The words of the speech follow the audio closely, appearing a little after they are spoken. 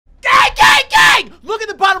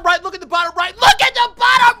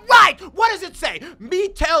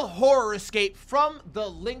horror escape from the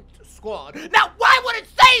linked squad. Now, why would it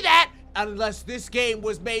say that unless this game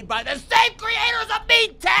was made by the same creators of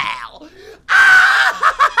Metel?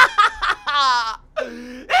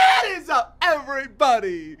 It is up,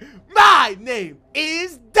 everybody. My name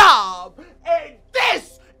is Dom, and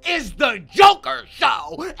this is the Joker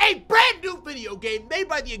Show, a brand new video game made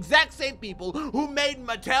by the exact same people who made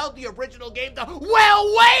Metel, the original game.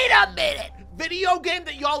 Well, wait a minute! Video game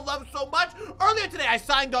that y'all love so much. Earlier today, I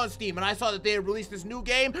signed on Steam and I saw that they had released this new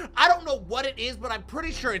game. I don't know what it is, but I'm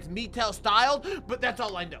pretty sure it's Metel styled, but that's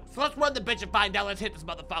all I know. So let's run the bitch and find out. Let's hit this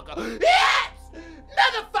motherfucker. Yes!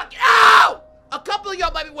 Motherfucking, ow! A couple of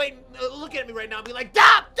y'all might be waiting, looking at me right now and be like,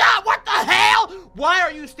 Dom, what the hell? Why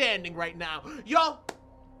are you standing right now? Y'all,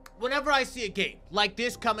 whenever I see a game like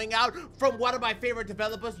this coming out from one of my favorite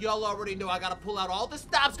developers, y'all already know I gotta pull out all the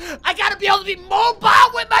stops. I gotta be able to be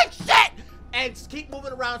mobile with my shit and keep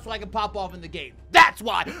moving around so I can pop off in the game. That's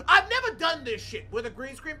why. I've never done this shit with a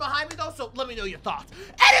green screen behind me though, so let me know your thoughts.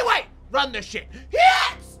 Anyway, run the shit.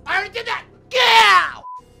 Yes! I already did that. Get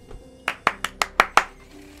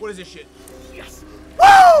What is this shit? Yes.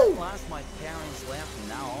 Woo! Last my parents left and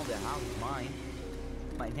now all the house is mine.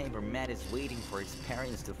 My neighbor Matt is waiting for his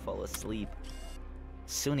parents to fall asleep.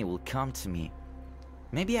 Soon he will come to me.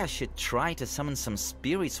 Maybe I should try to summon some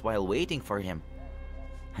spirits while waiting for him.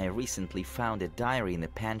 I recently found a diary in the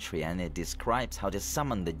pantry and it describes how to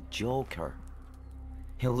summon the Joker.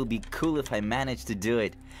 It will be cool if I manage to do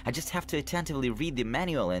it. I just have to attentively read the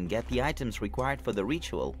manual and get the items required for the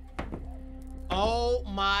ritual. Oh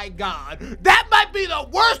my god. That might be the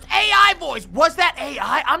worst AI voice. Was that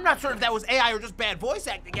AI? I'm not sure if that was AI or just bad voice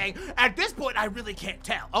acting, gang. At this point, I really can't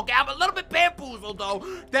tell. Okay, I'm a little bit bamboozled, though,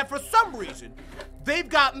 that for some reason, they've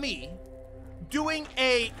got me doing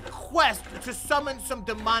a quest to summon some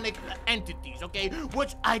demonic entities, okay?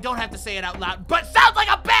 Which I don't have to say it out loud, but sounds like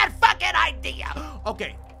a bad fucking idea.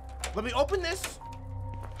 Okay, let me open this.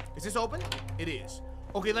 Is this open? It is.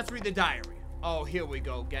 Okay, let's read the diary. Oh, here we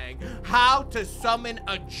go, gang. How to summon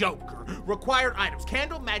a Joker. Required items.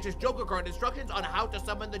 Candle, matches, Joker card. Instructions on how to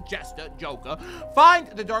summon the Jester, Joker. Find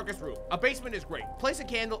the darkest room. A basement is great. Place a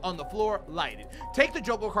candle on the floor, light it. Take the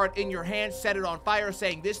Joker card in your hand, set it on fire,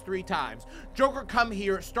 saying this 3 times. Joker, come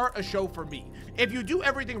here, start a show for me. If you do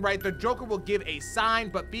everything right, the Joker will give a sign,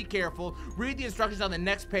 but be careful. Read the instructions on the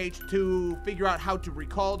next page to figure out how to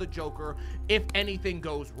recall the Joker if anything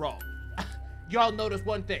goes wrong. Y'all notice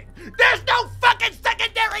one thing. There's no fucking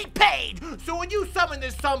secondary page! So when you summon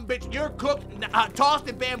this sumbitch, you're cooked, tossed,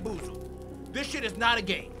 and bamboozled. This shit is not a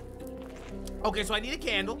game. Okay, so I need a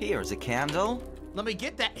candle. Here's a candle. Let me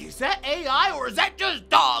get that. Is that AI or is that just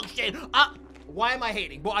dog shit? Why am I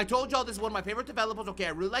hating? Well, I told y'all this is one of my favorite developers. Okay,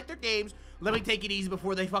 I really like their games. Let me take it easy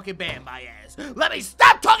before they fucking ban my ass. Let me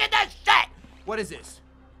stop talking that shit! What is this?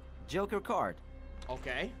 Joker card.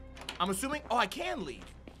 Okay. I'm assuming, oh, I can leave.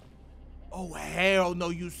 Oh, hell no,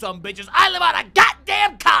 you some bitches. I live on a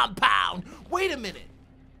goddamn compound. Wait a minute.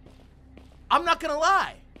 I'm not gonna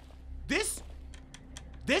lie. This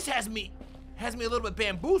has me a little bit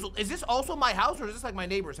bamboozled. Is this also my house or is this like my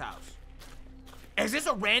neighbor's house? Is this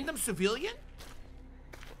a random civilian?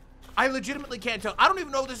 I legitimately can't tell. I don't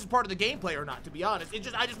even know if this is part of the gameplay or not, to be honest.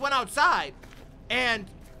 I just went outside and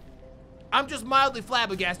I'm just mildly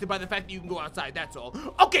flabbergasted by the fact that you can go outside, that's all.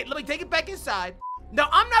 Okay, let me take it back inside. Now,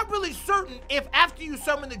 I'm not really certain if after you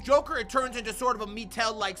summon the Joker, it turns into sort of a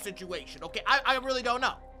Metel-like situation, okay? I really don't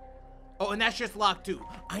know. Oh, and that's just locked too.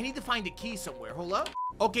 I need to find a key somewhere. Hold up.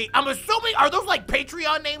 Okay, I'm assuming, are those like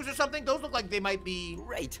Patreon names or something? Those look like they might be...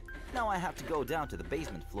 Great. Now I have to go down to the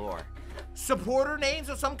basement floor. Supporter names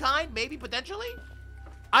of some kind, maybe, potentially?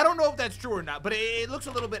 I don't know if that's true or not, but it looks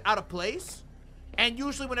a little bit out of place. And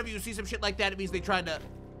usually whenever you see some shit like that, it means they're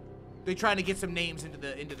trying to get some names into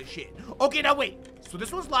the shit. Okay, now wait. So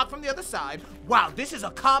this one's locked from the other side. Wow, this is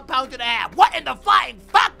a compound and a half. What in the flying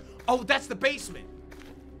fuck? Oh, that's the basement.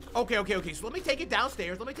 Okay. So let me take it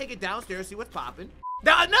downstairs. See what's popping.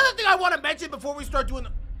 Now, another thing I want to mention before we start doing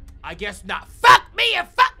the... I guess not. Fuck me and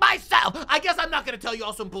fuck myself. I guess I'm not going to tell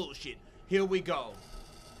y'all some bullshit. Here we go.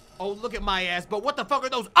 Oh, look at my ass. But what the fuck are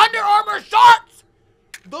those Under Armour shorts?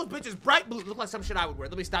 Those bitches bright blue. Look like some shit I would wear.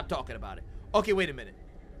 Let me stop talking about it. Okay, wait a minute.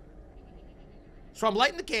 So I'm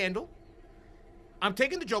lighting the candle. I'm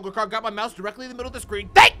taking the Joker card, got my mouse directly in the middle of the screen.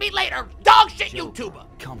 Thank me later, dog shit Joker, YouTuber.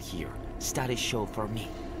 Come here, start a show for me.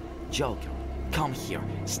 Joker, come here,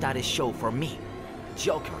 start a show for me.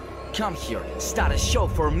 Joker, come here, start a show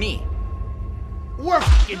for me. We're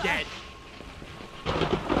fucking dead.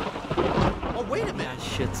 Oh, wait a minute. I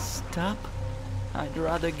should stop. I'd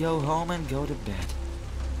rather go home and go to bed.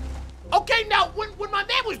 Okay, now, when my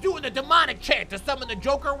man was doing the demonic chant to summon the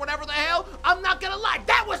Joker or whatever the hell, I'm not gonna lie,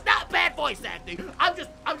 that was not bad voice acting. I'm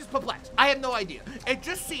just perplexed. I have no idea. It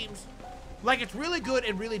just seems like it's really good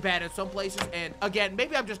and really bad in some places, and again,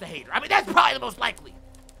 maybe I'm just a hater. I mean, that's probably the most likely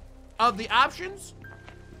of the options.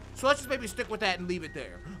 So let's just maybe stick with that and leave it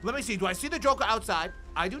there. Let me see, do I see the Joker outside?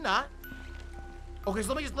 I do not. Okay,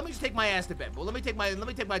 so let me just take my ass to bed. Well, let me take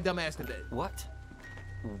my dumb ass to bed. What?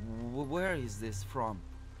 Where is this from?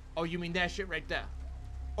 Oh, you mean that shit right there?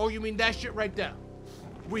 Oh, you mean that shit right there?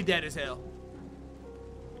 We dead as hell.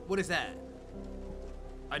 What is that?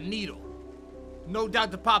 A needle. No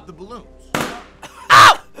doubt to pop the balloons.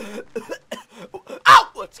 Ow! Ow!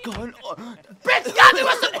 What's going on? Bitch got me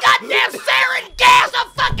with some goddamn sarin gas! I'm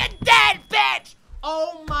fucking dead, bitch!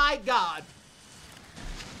 Oh my god.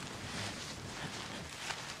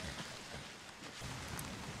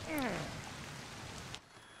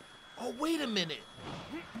 Oh, wait a minute.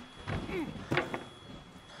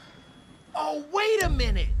 Oh, wait a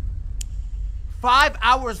minute. 5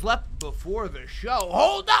 hours left before the show.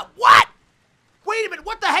 Hold up, what? Wait a minute,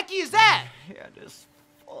 what the heck is that? My head is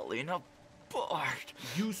falling apart.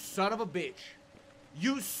 You son of a bitch.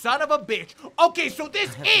 You son of a bitch. Okay, so this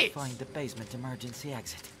I have is... to find the basement emergency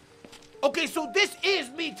exit. Okay, so this is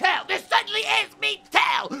Metel. This certainly is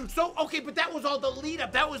Metel. So, okay, but that was all the lead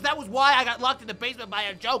up. That was why I got locked in the basement by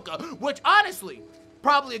a Joker, which honestly,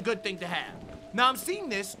 probably a good thing to have. Now I'm seeing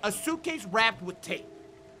this, a suitcase wrapped with tape.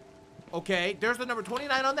 Okay, there's the number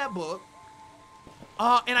 29 on that book.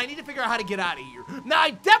 And I need to figure out how to get out of here. Now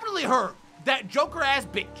I definitely heard that Joker ass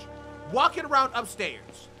bitch walking around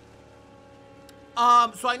upstairs.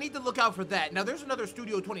 So I need to look out for that. Now, there's another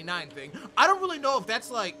Studio 29 thing. I don't really know if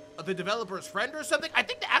that's, like, the developer's friend or something. I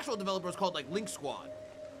think the actual developer is called, like, Link Squad.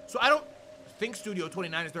 So I don't think Studio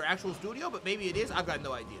 29 is their actual studio, but maybe it is. I've got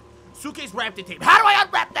no idea. Suitcase wrapped in tape. How do I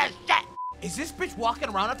unwrap that shit? Is this bitch walking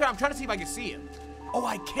around up there? I'm trying to see if I can see him. Oh,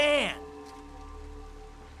 I can.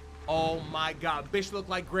 Oh, my God. Bitch look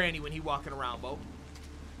like Granny when he walking around, Bo.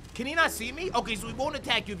 Can he not see me? Okay, so he won't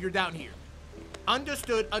attack you if you're down here.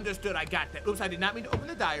 Understood, understood, I got that. Oops, I did not mean to open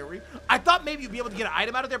the diary. I thought maybe you'd be able to get an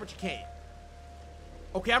item out of there, but you can't.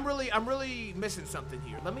 Okay, I'm really missing something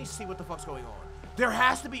here. Let me see what the fuck's going on. There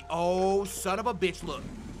has to be, oh, son of a bitch, look.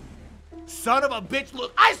 Son of a bitch,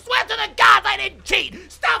 look. I swear to the gods I didn't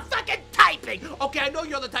cheat. Stop fucking typing. Okay, I know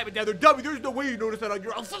you're the type of other dummy. There's no way you noticed that on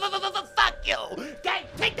your own. Fuck you. Okay,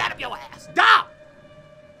 take that up your ass. Stop.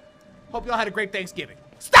 Hope y'all had a great Thanksgiving.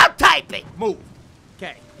 Stop typing. Move.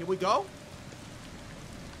 Okay, here we go.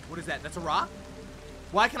 What is that? That's a rock?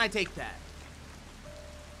 Why can I take that?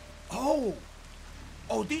 Oh.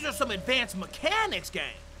 Oh, these are some advanced mechanics,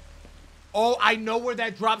 gang. Oh, I know where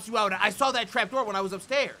that drops you out. I saw that trapdoor when I was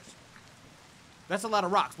upstairs. That's a lot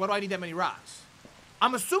of rocks. Why do I need that many rocks?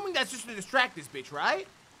 I'm assuming that's just to distract this bitch, right?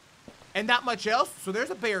 And not much else. So there's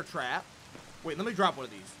a bear trap. Wait, let me drop one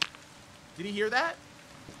of these. Did he hear that?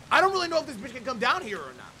 I don't really know if this bitch can come down here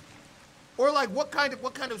or not. Or like what kind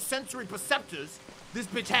of sensory perceptors this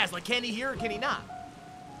bitch has. Like, can he hear or can he not?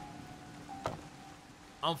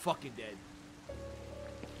 I'm fucking dead.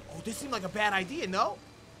 Oh, this seemed like a bad idea, no?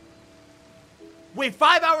 Wait,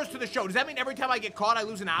 5 hours to the show. Does that mean every time I get caught, I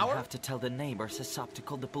lose an hour? I have to tell the neighbors it's up to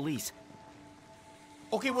call the police.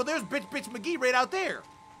 Okay, well, there's Bitch McGee right out there.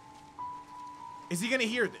 Is he gonna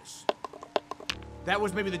hear this? That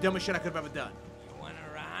was maybe the dumbest shit I could have ever done. You wanna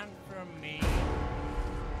run from me?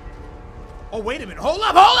 Oh, wait a minute. Hold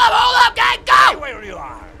up, gang, Stay go! where you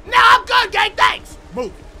are. No, I'm good, gang, thanks!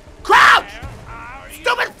 Move. Crouch! Where are you?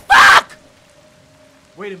 Stupid fuck!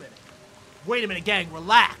 Wait a minute, gang,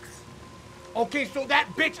 relax. Okay, so that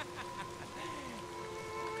bitch...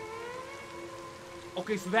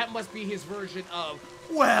 Okay, so that must be his version of...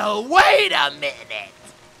 Well, wait a minute!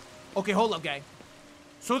 Okay, hold up, gang.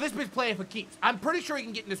 So this bitch playing for keeps. I'm pretty sure he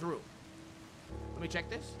can get in this room. Let me check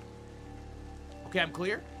this. Okay, I'm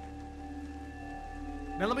clear.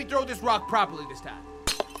 Now let me throw this rock properly this time.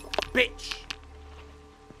 Bitch.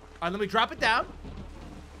 All right, let me drop it down.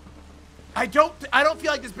 I don't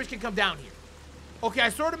feel like this bitch can come down here. Okay, I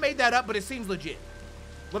sort of made that up, but it seems legit.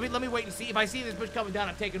 Let me wait and see. If I see this bitch coming down,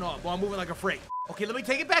 I'm taking off. Well, I'm moving like a freight. Okay, let me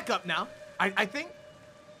take it back up now. I think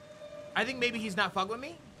maybe he's not fucking with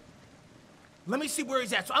me. Let me see where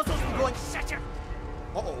he's at. So I'm supposed to be going.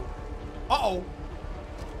 Uh-oh. Uh-oh.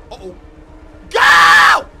 Uh-oh.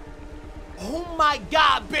 Go! Oh my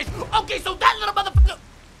God, bitch. Okay, so that little motherfucker.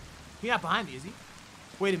 He's not behind me, is he?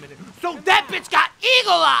 Wait a minute. So that bitch got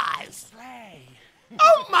eagle eyes.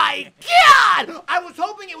 Oh my God! I was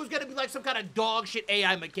hoping it was gonna be like some kind of dog shit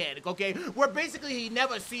AI mechanic, okay? Where basically he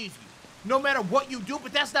never sees you, no matter what you do,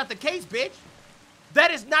 but that's not the case, bitch.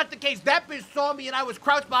 That is not the case. That bitch saw me and I was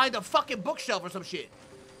crouched behind a fucking bookshelf or some shit.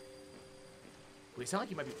 Wait, it sound like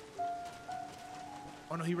he might be...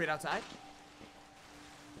 Oh no, he right outside?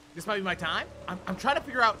 This might be my time? I'm trying to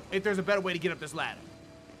figure out if there's a better way to get up this ladder.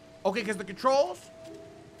 Okay, because the controls...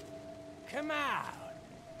 Come out.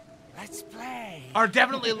 Let's play. Are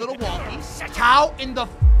definitely a little wonky. How in the...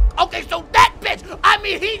 Okay, so that bitch... I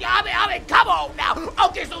mean, come on now.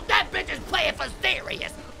 Okay, so that bitch is playing for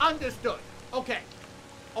serious. Understood. Okay.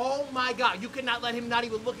 Oh my God, you cannot let him not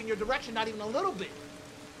even look in your direction, not even a little bit.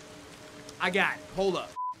 I got it. Hold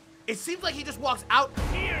up. It seems like he just walks out.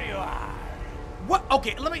 Here you are. What?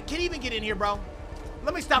 Okay, can he even get in here, bro?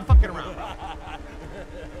 Let me stop fucking around.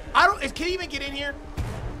 Can he even get in here?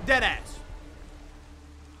 Dead ass.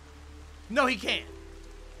 No, he can't.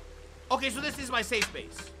 Okay, so this is my safe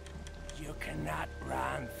space. You cannot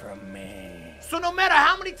run from me. So no matter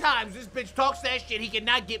how many times this bitch talks that shit, he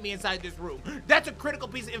cannot get me inside this room. That's a critical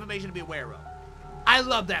piece of information to be aware of. I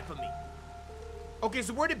love that for me. Okay,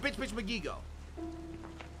 so where did Bitch McGee go?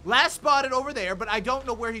 Last spotted over there, but I don't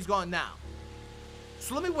know where he's gone now.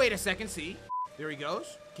 So let me wait a second, see. There he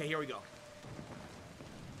goes. Okay, here we go.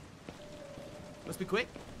 Let's be quick.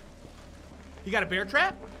 He got a bear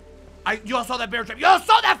trap? You all saw that bear trap. You all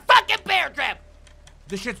saw that fucking bear trap!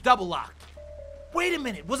 This shit's double locked. Wait a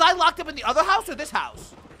minute. Was I locked up in the other house or this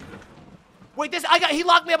house? Wait, he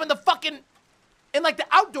locked me up in the fucking, in like the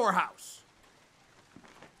outdoor house.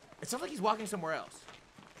 It sounds like he's walking somewhere else.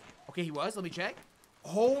 Okay, he was. Let me check.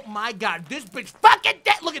 Oh my God, this bitch fucking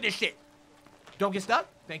dead. Look at this shit. Don't get stuck.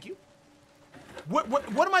 Thank you. What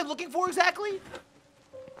am I looking for exactly?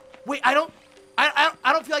 Wait, I don't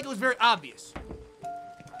feel like it was very obvious.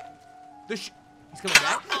 He's coming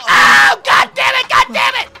back. Oh, God damn it! God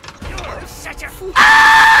damn it! You're such a fool.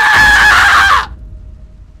 Ah!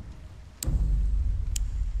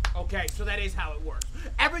 Okay, so that is how it works.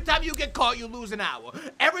 Every time you get caught, you lose an hour.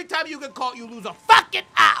 Every time you get caught, you lose a fucking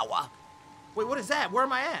hour. Wait, what is that? Where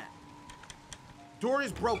am I at? Door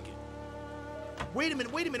is broken. Wait a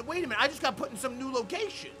minute, wait a minute, wait a minute. I just got put in some new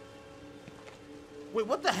location. Wait,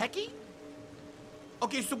 what the hecky?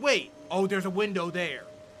 Okay, so wait. Oh, there's a window there.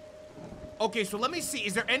 Okay, so let me see.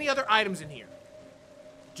 Is there any other items in here?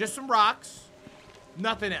 Just some rocks.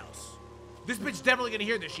 Nothing else. This bitch definitely gonna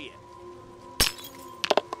hear this shit.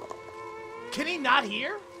 Can he not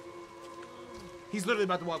hear? He's literally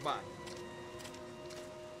about to walk by.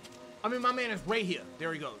 I mean, my man is right here.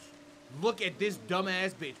 There he goes. Look at this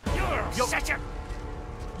dumbass bitch. You're such a...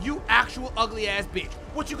 You actual ugly ass bitch.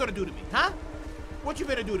 What you gonna do to me, huh? What you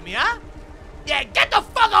gonna do to me, huh? Yeah, get the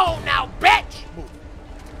fuck on now, bitch! Move.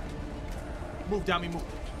 Move, dummy, move.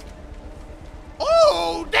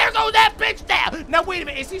 Oh, there goes that bitch down. Now, wait a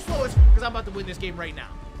minute. Is he slow as... Because I'm about to win this game right now.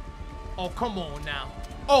 Oh, come on now.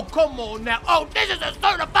 Oh, come on now. Oh, this is a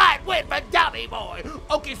certified win for dummy boy.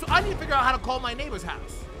 Okay, so I need to figure out how to call my neighbor's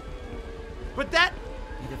house. But that...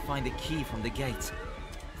 I need to find the key from the gate.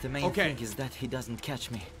 The main thing is that he doesn't catch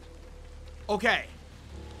me. Okay.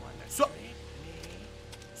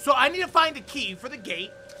 So I need to find the key for the gate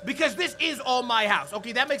because this is all my house.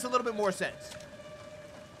 Okay, that makes a little bit more sense.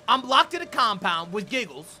 I'm locked in a compound with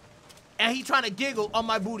Giggles, and he trying to giggle on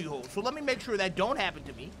my booty hole. So let me make sure that don't happen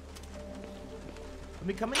to me. Let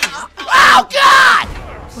me come in here. Oh, God!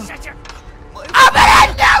 Such a... I'm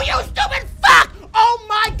in now, you stupid fuck! Oh,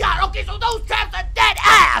 my God. Okay, so those traps are dead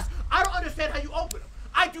ass. I don't understand how you open them.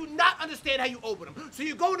 I do not understand how you open them. So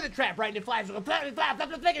you go into the trap, right, and it flashes.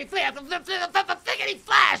 Flickety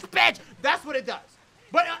flash, bitch! That's what it does.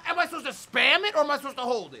 But am I supposed to spam it, or am I supposed to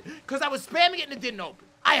hold it? Because I was spamming it and it didn't open.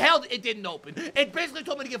 I held it, it didn't open. It basically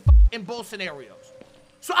told me to get fucked in both scenarios.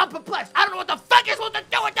 So I'm perplexed. I don't know what the fuck you're supposed to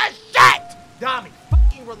do with this shit! Dami,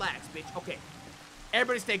 fucking relax, bitch. Okay.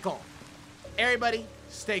 Everybody stay calm. Everybody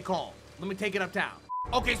stay calm. Let me take it uptown.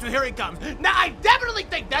 Okay, so here he comes. Now, I definitely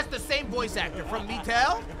think that's the same voice actor from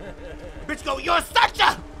Metel. Bitch go, you're such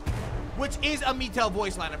a... Which is a Metel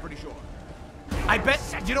voice line, I'm pretty sure. I bet,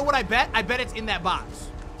 you know what I bet? I bet it's in that box.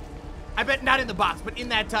 I bet not in the box, but in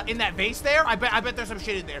that vase there, I bet there's some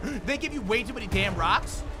shit in there. They give you way too many damn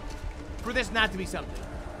rocks for this not to be something.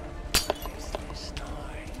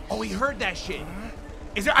 Oh, he heard that shit.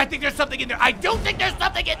 Is there, I think there's something in there. I do think there's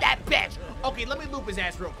something in that bitch. Okay, let me loop his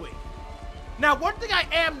ass real quick. Now, one thing I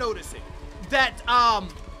am noticing that,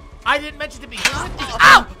 I didn't mention to begin with is...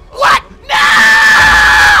 Oh! What?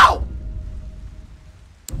 No!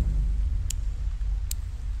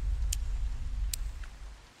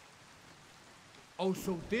 Oh,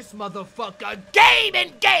 so this motherfucker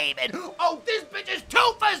gaming. Oh, this bitch is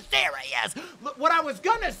too for serious. Look, what I was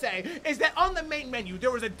gonna say is that on the main menu,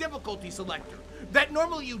 there was a difficulty selector. that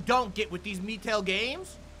normally you don't get with these Metel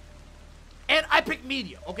games. And I picked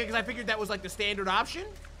medium, okay, because I figured that was like the standard option.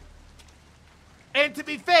 And to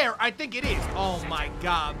be fair, I think it is. Oh my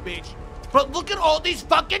god, bitch. But look at all these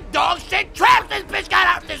fucking dog shit traps this bitch got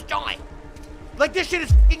out in this joint. Like, this shit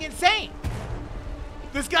is fucking insane.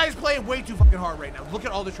 This guy is playing way too fucking hard right now. Look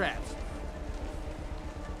at all the traps.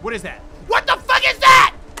 What is that? What the fuck is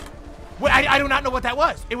that? Wait, I do not know what that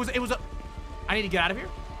was. It was a... I need to get out of here.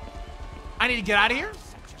 I need to get out of here.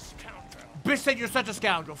 Bitch said you're such a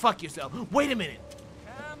scoundrel. Fuck yourself. Wait a minute.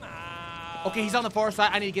 Come on. Okay, he's on the far side.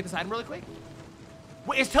 I need to get this item really quick.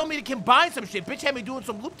 Wait, it's telling me to combine some shit. Bitch had me doing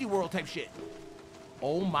some loop-de-world type shit.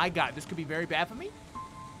 Oh my god, this could be very bad for me.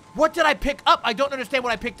 What did I pick up? I don't understand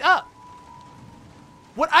what I picked up.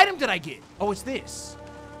 What item did I get? Oh, it's this.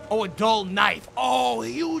 Oh, a dull knife. Oh,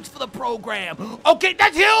 huge for the program. Okay,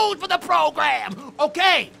 that's huge for the program.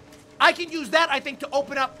 Okay, I can use that, I think, to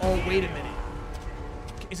open up. Oh, wait a minute.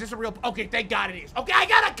 Is this a real... Okay, thank God it is. Okay, I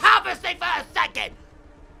gotta compensate for a second.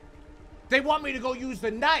 They want me to go use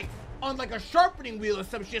the knife on like a sharpening wheel or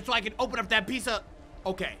some shit so I can open up that piece of...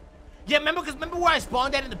 Okay. Yeah, remember where I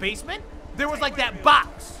spawned at in the basement? There was like that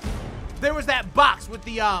box. There was that box with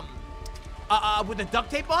the duct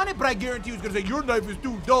tape on it, but I guarantee you it's gonna say, your knife is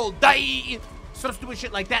too dull, die! Some stupid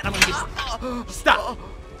shit like that, and I'm gonna get... Stop.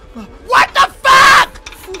 What the fuck?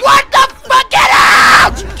 What the fuck? Get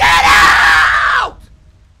out! Get out!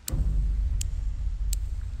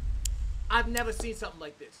 I've never seen something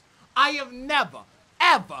like this. I have never,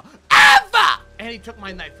 ever, ever! And he took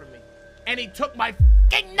my knife from me. And he took my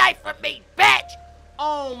fucking knife from me, bitch!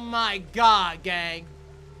 Oh my god, gang.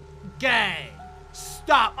 Gang.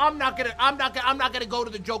 Stop. I'm not gonna go to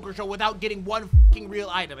the Joker show without getting one fucking real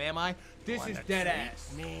item, am I? This is dead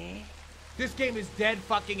ass. Me? This game is dead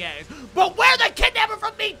fucking ass. But where the kidnapper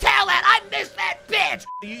from Metel at? I missed that bitch!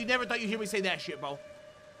 You never thought you'd hear me say that shit, bro.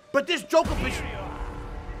 But this Joker bitch...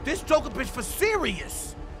 This Joker bitch for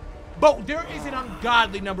serious. But there is an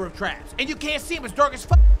ungodly number of traps. And you can't see him. It's dark as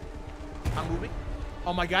fuck. I'm moving.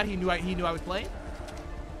 Oh my god, he knew I was playing.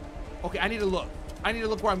 Okay, I need to look. I need to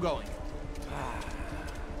look where I'm going.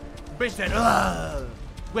 Bitch said, ugh.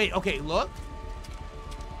 Wait, okay, look.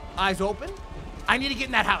 Eyes open. I need to get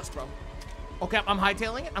in that house, bro. Okay, I'm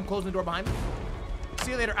hightailing it. I'm closing the door behind me. See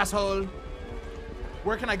you later, asshole.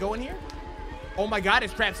 Where can I go in here? Oh my god,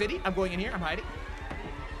 it's Trap City. I'm going in here. I'm hiding.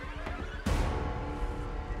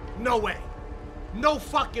 No way. No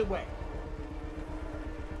fucking way.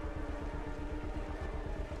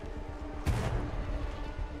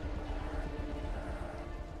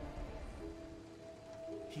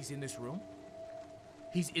 He's in this room.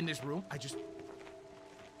 He's in this room. I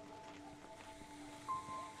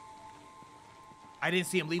didn't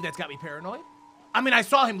see him leave. That's got me paranoid. I mean, I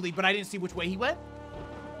saw him leave, but I didn't see which way he went.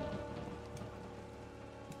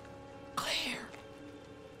 Clear.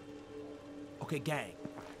 Okay, gang.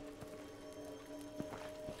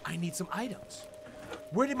 I need some items.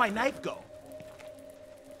 Where did my knife go?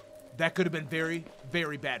 That could have been very,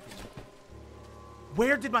 very bad for me.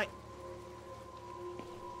 Where did my...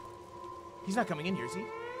 He's not coming in here, is he?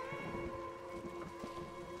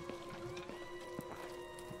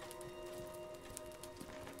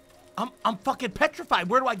 I'm fucking petrified.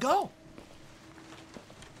 Where do I go?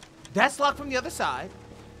 That's locked from the other side.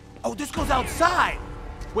 Oh, this goes outside.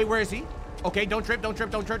 Wait, where is he? Okay, don't trip, don't trip,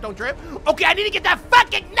 don't trip, don't trip. Okay, I need to get that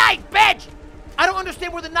fucking knife, bitch! I don't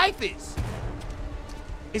understand where the knife is.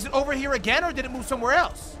 Is it over here again, or did it move somewhere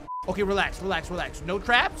else? Okay, relax, relax, relax. No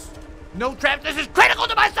traps? No traps. This is critical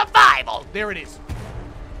to my survival. There it is.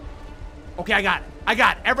 Okay, I got it. I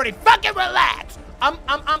got it. Everybody fucking relax. I'm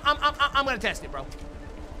gonna test it, bro.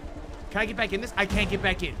 Can I get back in this? I can't get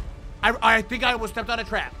back in. I think I almost stepped on a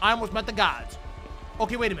trap. I almost met the gods.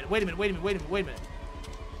 Okay, wait a minute, wait a minute, wait a minute, wait a minute, wait a minute.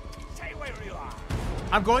 Stay where you are.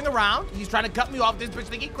 I'm going around. He's trying to cut me off. This bitch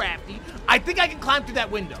thinking crafty. I think I can climb through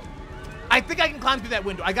that window. I think I can climb through that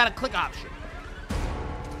window. I got a click option.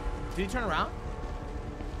 Did he turn around?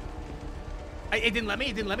 It didn't let me.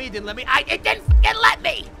 It didn't let me. It didn't let me. It didn't fucking let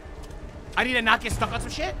me. I need to not get stuck on some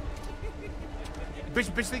shit. Bitch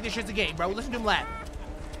think this shit's a game, bro. Listen to him laugh.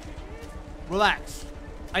 Relax.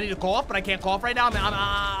 I need to call off, but I can't call off right now.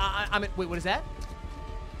 Wait, what is that?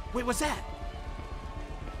 Wait, what's that?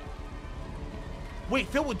 Wait,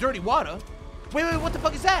 filled with dirty water? Wait, what the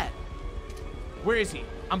fuck is that? Where is he?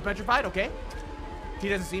 I'm petrified, okay. He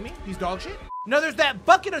doesn't see me? He's dog shit? No, there's that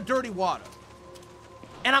bucket of dirty water.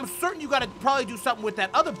 And I'm certain you gotta probably do something with that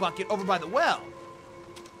other bucket over by the well.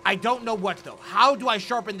 I don't know what, though. How do I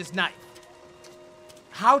sharpen this knife?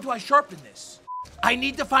 How do I sharpen this? I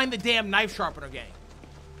need to find the damn knife sharpener, gang.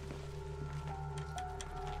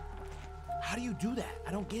 How do you do that?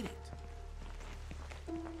 I don't get it.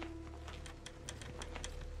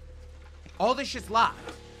 All this shit's locked.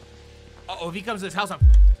 Uh-oh, if he comes to this house,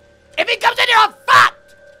 if he comes in here, I'm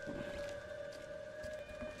fucked!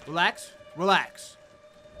 Relax, relax.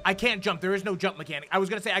 I can't jump. There is no jump mechanic. I was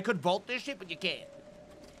gonna say I could vault this shit, but you can't.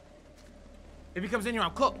 If he comes in here,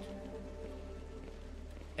 I'm cooked.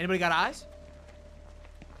 Anybody got eyes?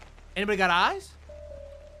 Anybody got eyes?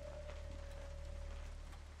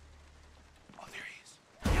 Oh, there he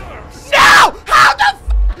is. No! How the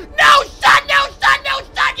f— No, son! No, son! No,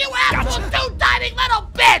 son! You asshole! Two-timing little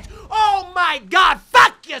bitch! Oh my God!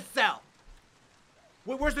 Fuck yourself!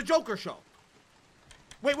 Wait, where's the Joker show?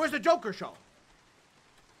 Wait, where's the Joker show?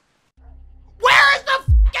 Where is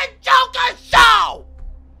the fucking Joker show?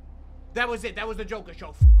 That was it. That was the Joker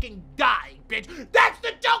show. Fucking dying, bitch. That's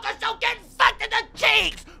the Joker show getting fucked in the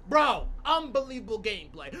cheeks, bro. Unbelievable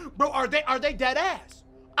gameplay, bro. Are they dead ass?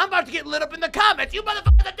 I'm about to get lit up in the comments. You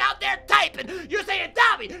motherfuckers are down there typing. You're saying,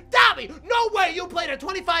 Tommy, no way you played a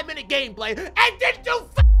 25-minute gameplay and didn't do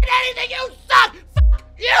fucking anything. You suck. Fuck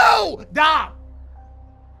you, Dom.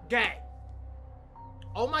 Gang.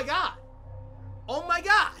 Oh my God. Oh my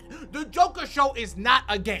God, the Joker show is not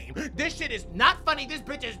a game. This shit is not funny. This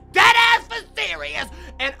bitch is dead ass for serious,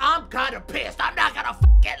 and I'm kind of pissed. I'm not gonna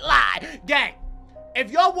fucking lie. Gang,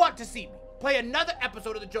 if y'all want to see me play another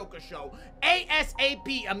episode of the Joker show,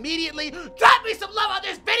 ASAP immediately, drop me some love on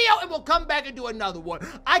this video and we'll come back and do another one.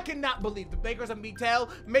 I cannot believe the makers of Metel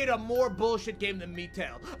made a more bullshit game than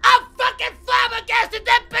Metel. I'm fucking flabbergasted.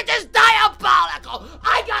 That bitch is diabolical.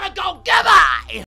 I gotta go. Goodbye.